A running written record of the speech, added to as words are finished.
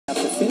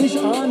finish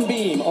on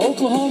beam.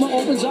 Oklahoma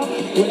opens up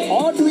with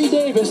Audrey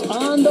Davis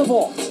on the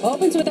vault.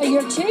 Opens with a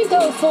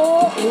Yurchenko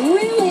full.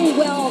 Really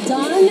well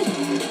done.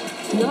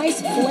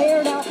 Nice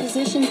flared out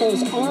position.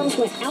 Those arms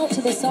went out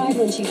to the side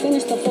when she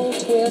finished the full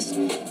twist.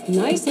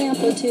 Nice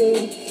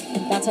amplitude.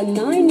 That's a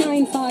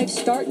 995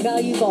 start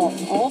value vault.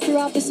 All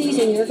throughout the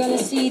season, you're going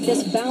to see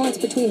this balance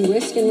between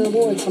risk and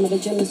reward. Some of the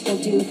gymnasts will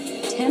do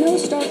 10-0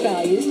 start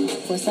values.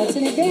 Of course, that's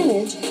an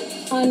advantage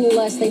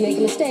unless they make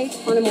a mistake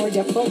on a more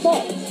difficult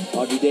vault.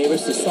 Audrey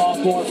Davis, the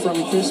sophomore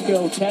from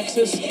Frisco,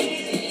 Texas.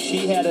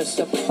 She had a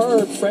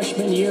superb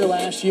freshman year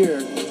last year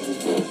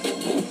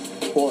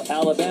for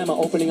Alabama,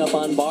 opening up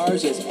on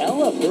bars is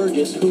Ella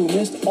Burgess, who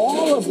missed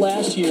all of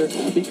last year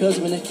because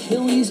of an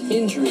Achilles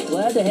injury.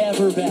 Glad to have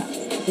her back.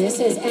 This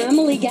is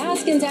Emily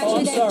Gaskins,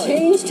 actually, that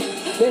changed.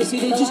 They're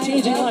just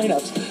changing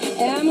lineups.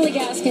 Emily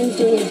Gaskins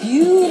doing a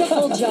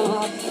beautiful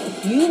job.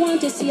 You want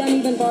to see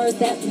uneven bars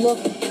that look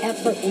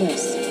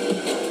effortless.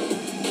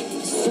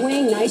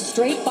 Swing, nice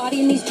straight body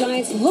in these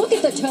giants. Look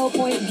at the toe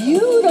point,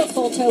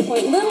 beautiful toe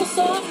point. Little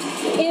soft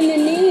in the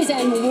knees,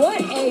 and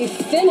what a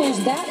finish.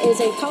 That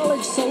is a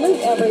college salute,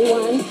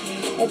 everyone,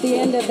 at the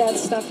end of that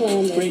stuck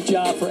landing. Great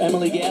job for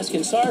Emily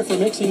Gaskins. Sorry for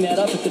mixing that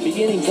up at the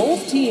beginning.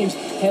 Both teams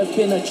have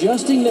been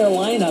adjusting their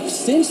lineup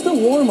since the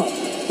warm-up.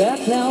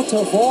 Back now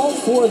to vault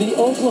for the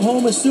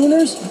Oklahoma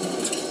Sooners.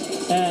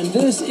 And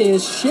this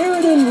is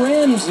Sheridan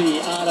Ramsey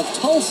out of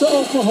Tulsa,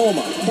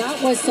 Oklahoma. That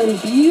was some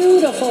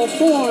beautiful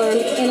form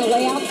in a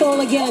layout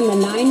full again, the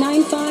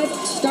 995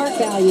 start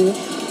value.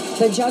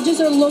 The judges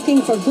are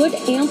looking for good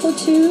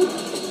amplitude,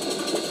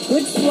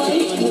 good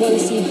flight. You want to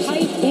see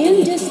height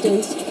and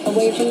distance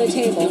away from the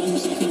table.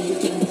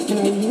 And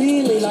I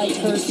really liked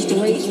her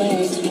straight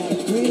legs,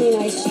 really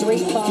nice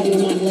straight body in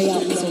that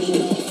layout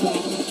position.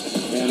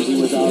 Ramsey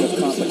was out of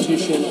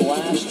competition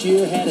last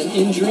year, had an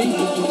injury.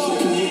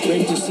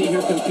 Great to see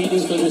her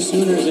competing for the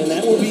Sooners, and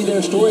that will be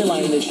their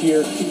storyline this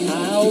year.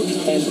 How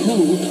and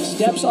who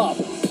steps up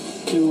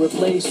to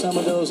replace some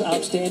of those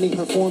outstanding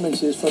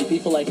performances from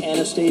people like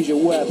Anastasia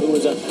Webb, who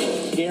was a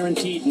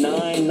guaranteed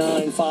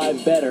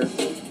 995 better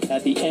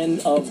at the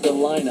end of the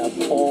lineup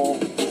all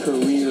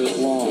career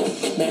long.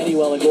 Maddie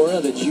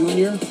Walagora, the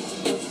junior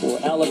for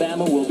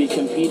Alabama, will be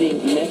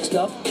competing next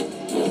up.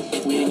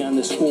 Waiting on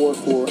the score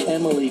for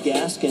Emily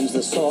Gaskins,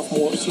 the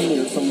sophomore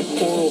senior from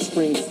Coral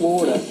Springs,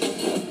 Florida.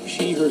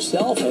 She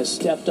herself has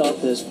stepped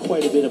up as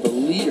quite a bit of a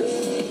leader.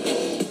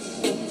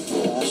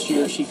 Last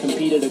year she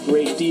competed a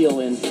great deal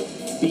in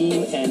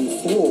beam and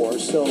floor,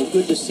 so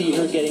good to see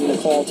her getting the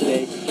call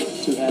today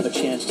to have a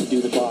chance to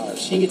do the bars.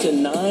 She gets a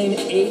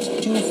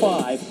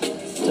 9.825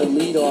 to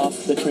lead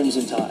off the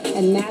Crimson Tide.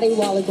 And Maddie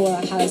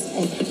Walagora has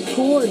a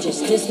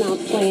gorgeous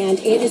dismount planned.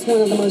 It is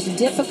one of the most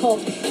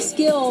difficult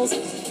skills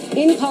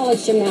in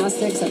college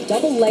gymnastics, a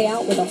double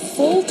layout with a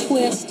full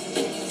twist.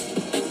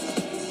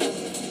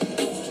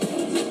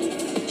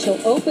 She'll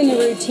open the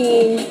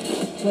routine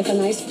with a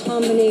nice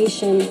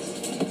combination.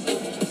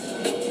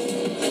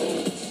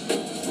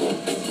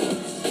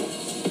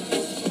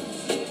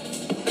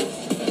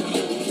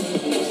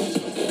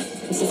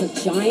 This is a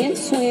giant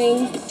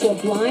swing to a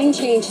blind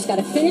chain. She's got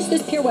to finish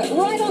this pirouette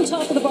right on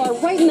top of the bar,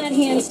 right in that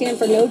handstand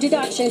for no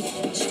deduction.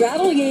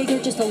 Straddle Jaeger,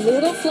 just a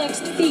little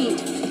flexed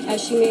feet as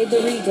she made the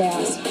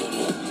regas.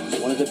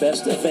 One of the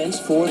best events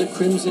for the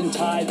Crimson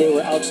Tide. They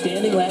were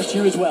outstanding last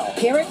year as well.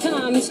 Here it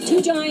comes.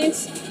 Two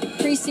giants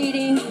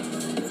preceding.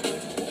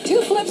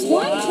 Two flips,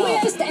 one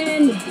twist,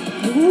 and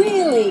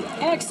really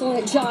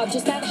excellent job.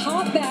 Just that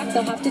hop back.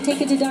 They'll have to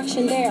take a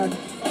deduction there.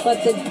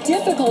 But the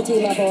difficulty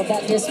level of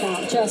that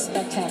dismount, just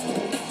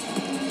spectacular.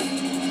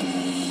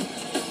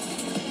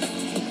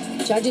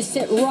 Judges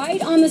sit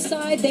right on the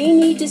side. They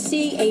need to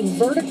see a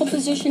vertical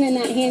position in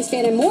that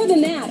handstand. And more than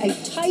that, a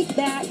tight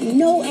back,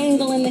 no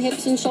angle in the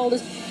hips and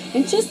shoulders.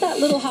 And just that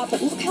little hop,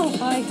 but look how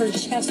high her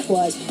chest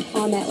was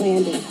on that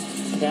landing.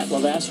 Kat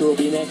Lavasser will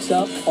be next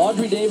up.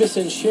 Audrey Davis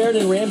and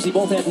Sheridan Ramsey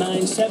both had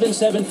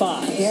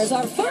 9.775. Here's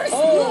our first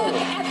look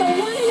at the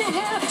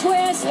 1.5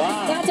 twist.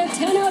 Wow. That's a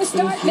 10-0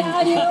 start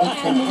value.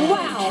 And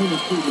wow,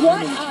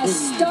 what a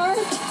start.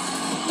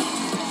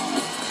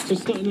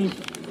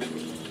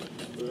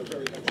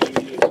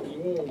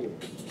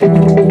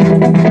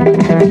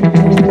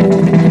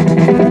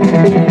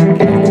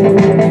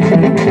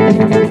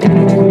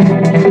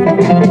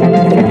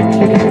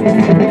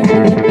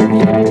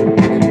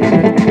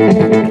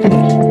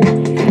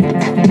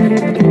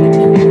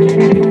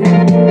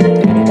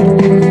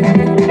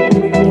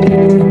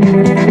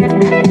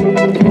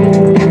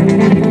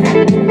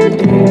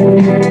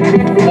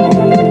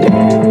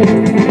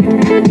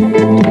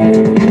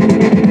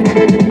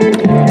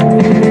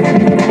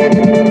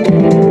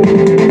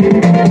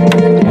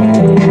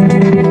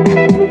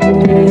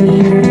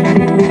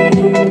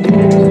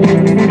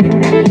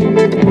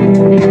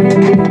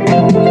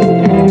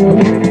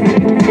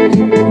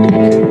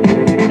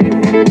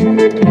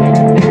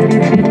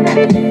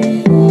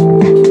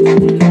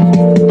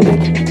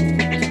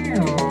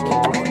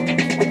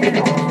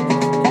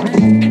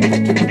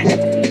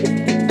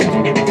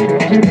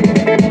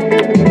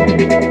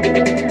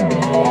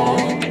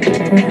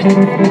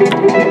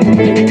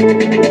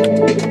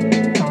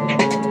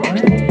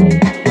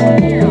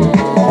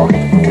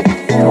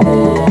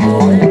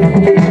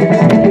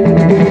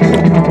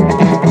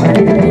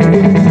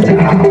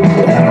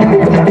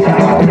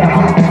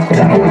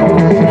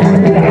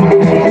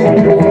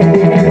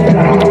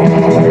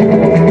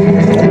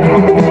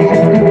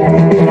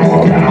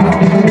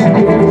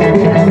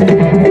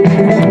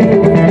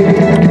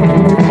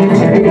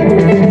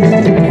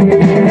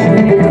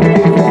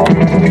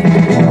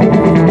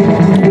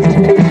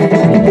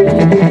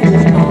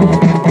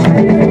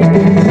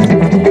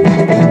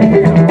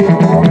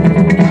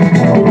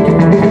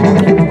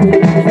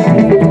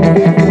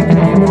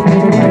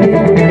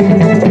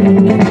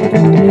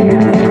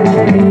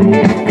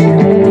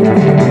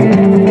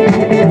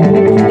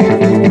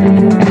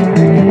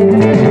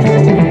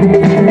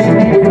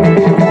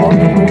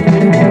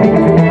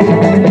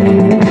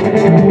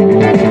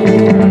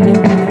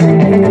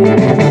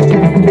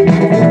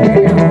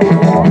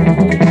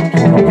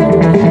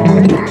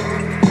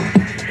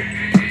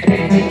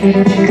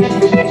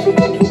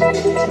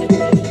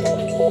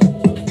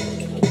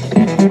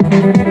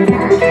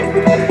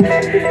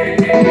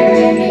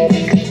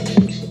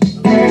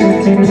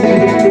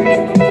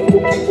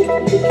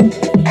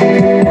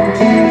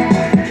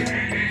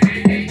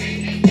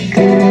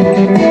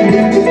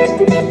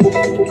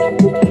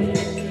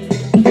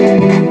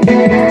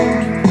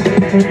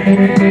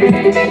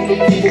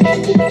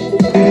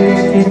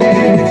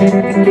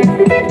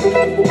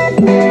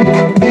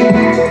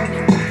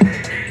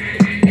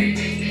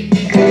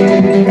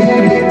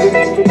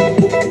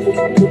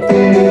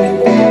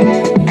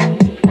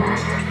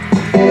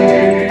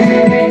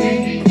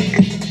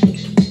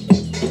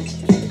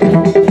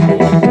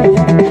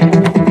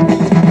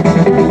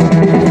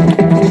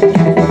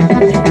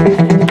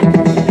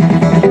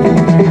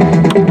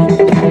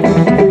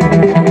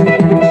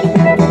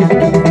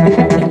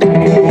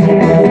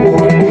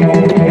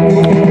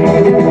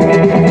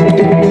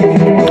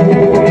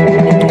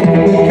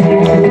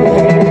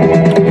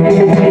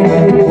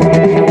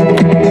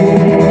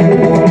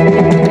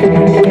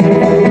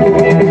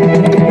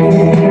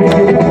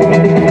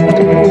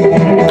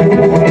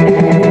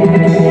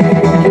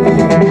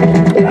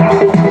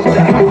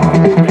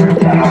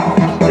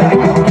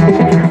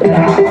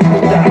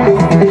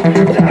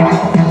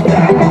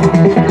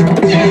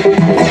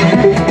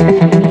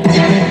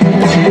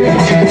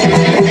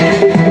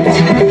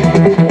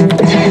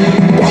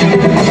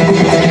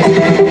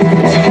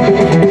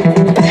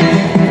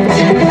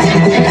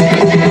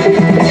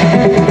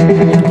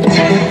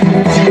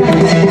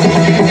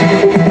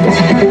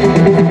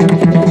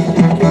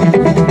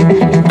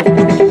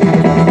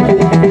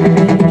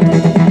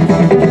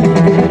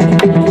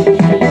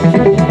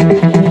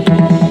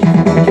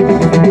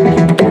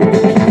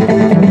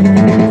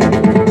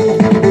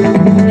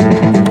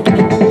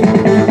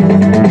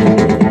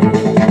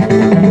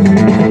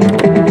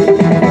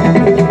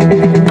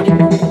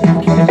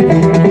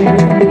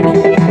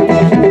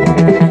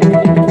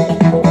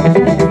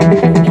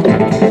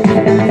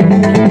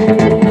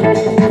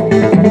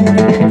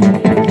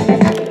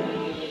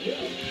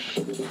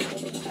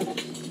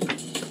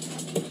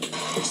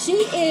 She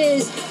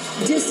is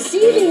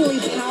deceivingly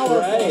powerful.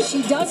 Right.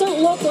 She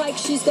doesn't look like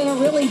she's going to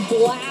really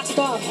blast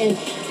off. And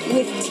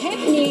with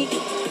technique,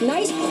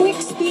 nice quick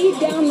speed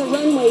down the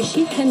runway,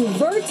 she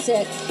converts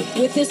it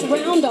with this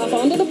round off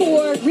onto the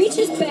board,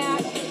 reaches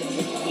back.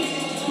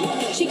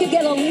 She could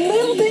get a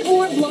little bit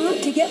more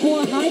blunt to get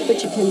more height,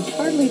 but you can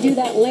hardly do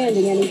that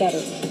landing any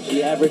better.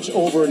 She averaged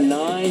over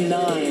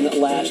 9.9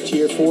 last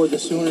year for the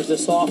Sooners, the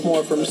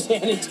sophomore from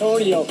San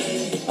Antonio.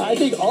 I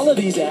think all of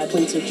these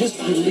athletes are just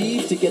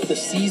relieved to get the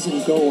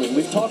season going.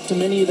 We've talked to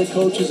many of the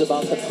coaches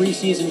about the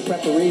preseason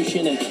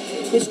preparation, and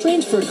it's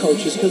strange for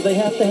coaches because they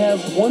have to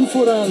have one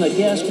foot on the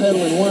gas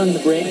pedal and one on the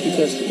brake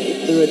because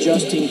they're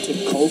adjusting to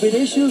COVID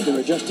issues, they're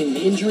adjusting to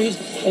injuries,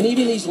 and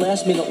even these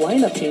last-minute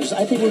lineup changes.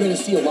 I think we're going to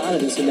see a lot of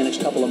this in the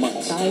next couple of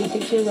months. I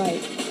think you're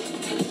right.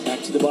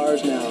 Back to the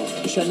bars now.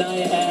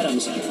 Shania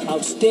Adams,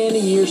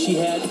 outstanding year she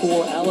had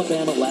for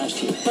Alabama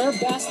last year. Her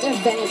best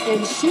event,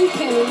 and she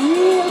can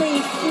really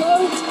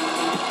float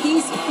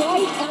these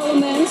flight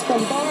elements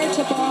from bar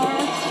to bar.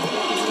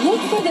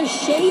 Look for the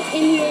shape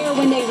in the air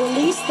when they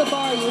release the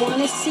bar. You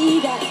want to see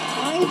that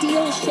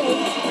ideal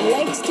shape,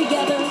 legs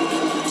together,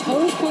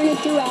 toes pointed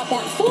throughout.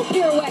 That full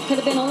pirouette could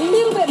have been a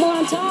little bit more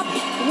on top.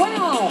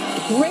 Wow!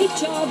 Great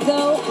job,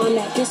 though, on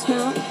that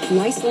dismount.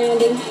 Nice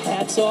landing.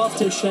 Hats off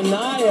to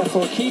Shania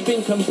for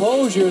keeping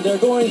composure. They're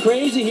going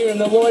crazy here in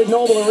the Lloyd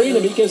Noble Arena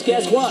because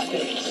guess what?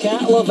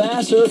 Kat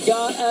Lavasser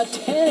got a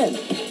 10,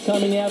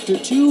 coming after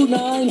 2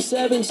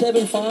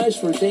 9.775s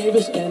for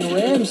Davis and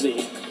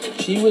Ramsey.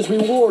 She was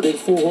rewarded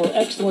for her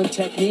excellent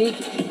technique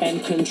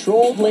and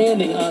controlled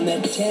landing on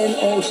that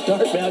 10-0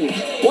 start value.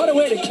 What a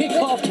way to kick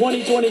off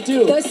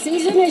 2022. The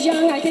season is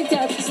young. I think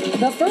that's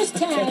the first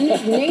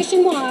 10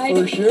 nationwide.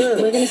 For sure.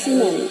 We're going to see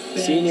many.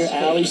 Senior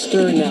Allie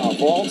Stern now,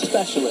 vault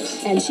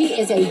specialist. And she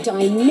is a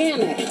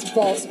dynamic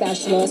vault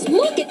specialist.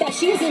 Look at that.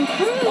 She is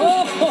improved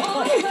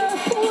on her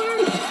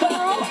form.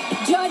 Well,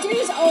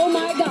 judges, oh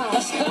my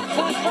gosh.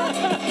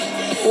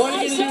 What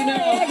are you going to do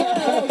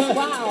now?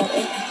 Wow.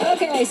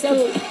 Okay,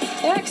 so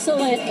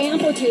excellent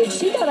amplitude.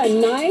 She got a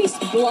nice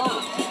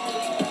block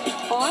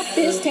off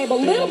this table.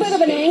 A little bit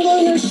of an angle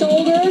in her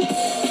shoulder,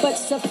 but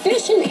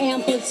sufficient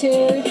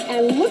amplitude.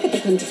 And look at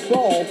the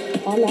control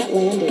on that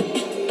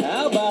landing.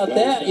 How about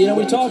that? You know,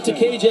 we talked to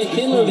KJ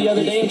Kindler the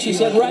other day, and she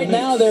said right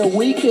now their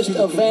weakest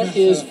event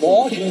is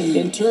vault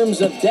in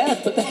terms of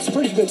depth, but that's a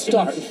pretty good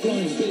start.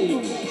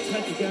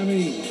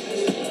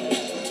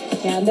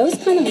 Yeah, those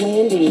kind of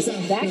landings,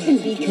 that can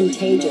be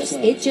contagious.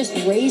 It just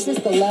raises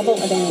the level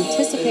of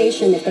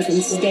anticipation if they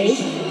can stay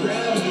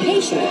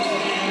patient.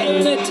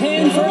 And a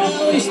 10 for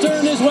Allie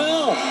Stern as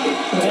well,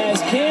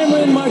 as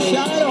Cameron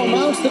Machado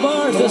mounts the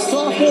bars, the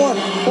sophomore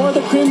for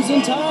the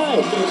Crimson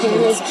Tide.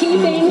 Cameron's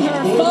keeping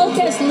her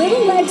focus,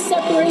 little leg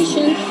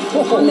separation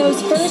on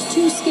those first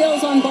two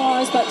skills on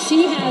bars, but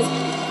she has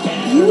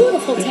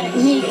beautiful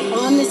technique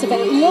on this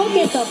event. Look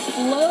at the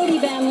floaty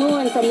Van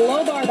Leeuwen from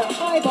low bar to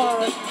high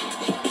bar.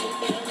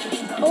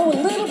 Oh, a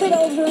little bit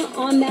over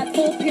on that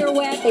full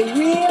pirouette. They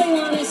really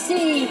want to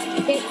see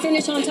it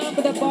finish on top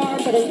of the bar,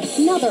 but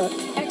another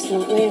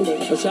excellent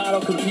landing.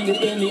 Machado competed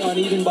in the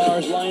uneven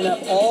bars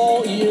lineup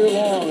all year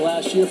long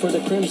last year for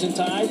the Crimson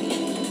Tide.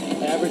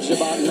 Averaged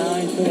about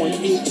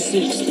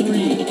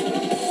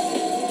 9.863.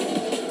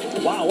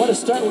 Wow, what a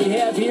start we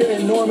have here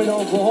in Norman,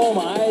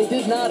 Oklahoma. I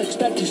did not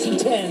expect to see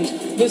 10s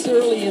this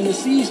early in the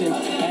season.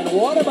 And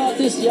what about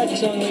this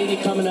young lady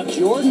coming up,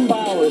 Jordan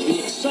Bowers, the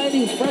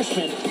exciting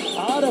freshman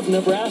out of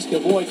Nebraska.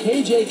 Boy,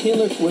 KJ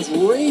Kindler was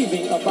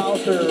raving about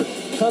her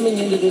coming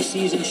into this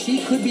season. She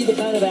could be the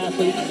kind of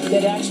athlete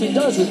that actually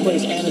does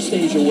replace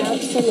Anastasia Webb.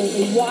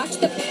 Absolutely. Watch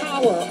the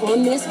power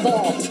on this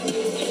vault.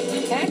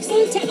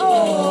 Excellent.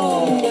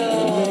 Oh,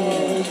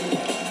 no.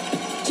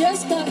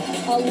 Just got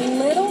a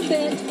little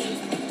bit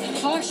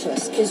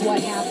cautious is what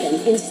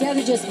happened. Instead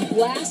of just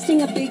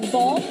blasting a big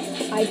vault,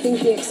 I think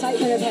the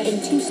excitement of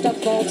having two stuck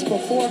vaults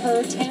before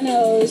her, 10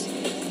 O's,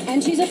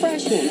 and she's a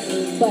freshman.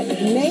 But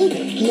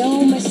make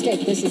no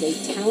mistake, this is a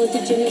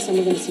talented gymnast, and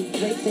we're going to see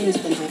great things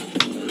from her.